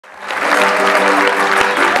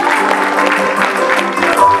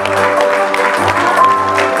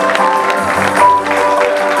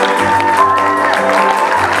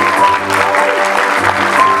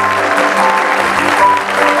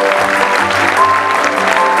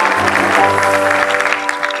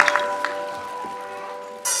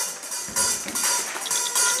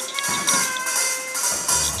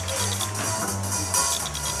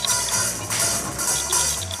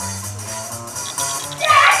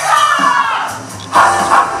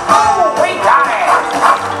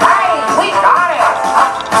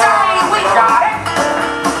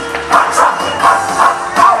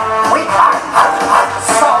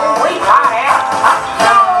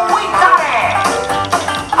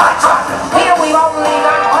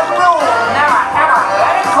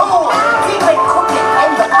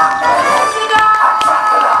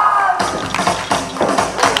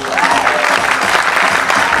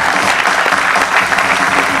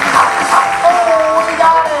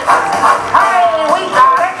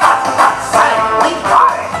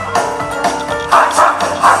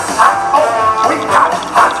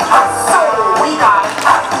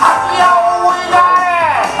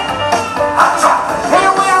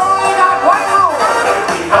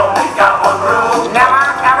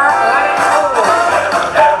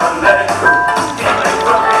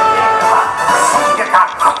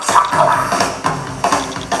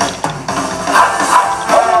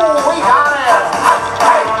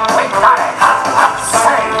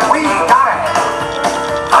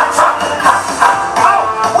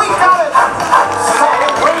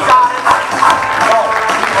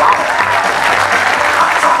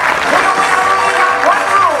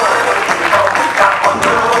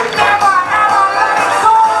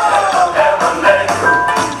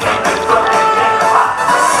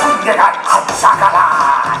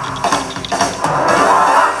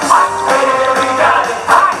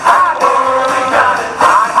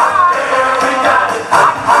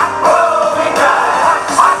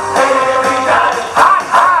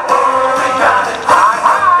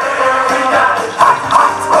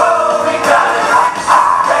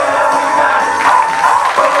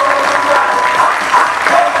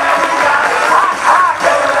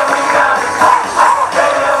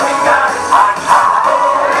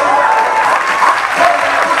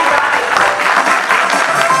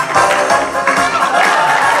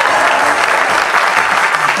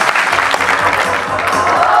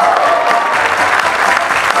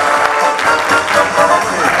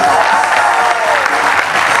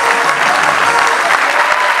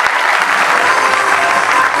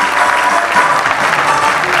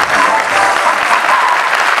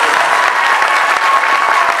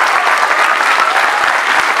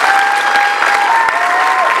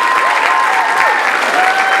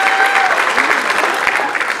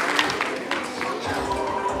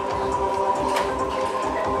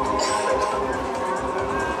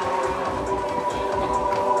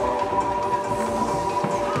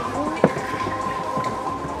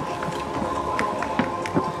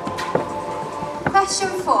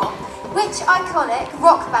Which iconic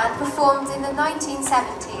rock band performed in the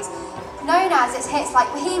 1970s, known as its hits like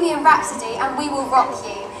Bohemian Rhapsody and We Will Rock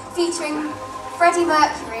You, featuring Freddie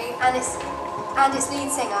Mercury and its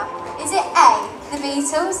lead singer? Is it A, The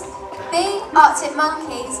Beatles, B, Arctic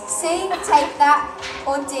Monkeys, C, Take That,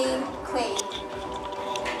 or D, Queen?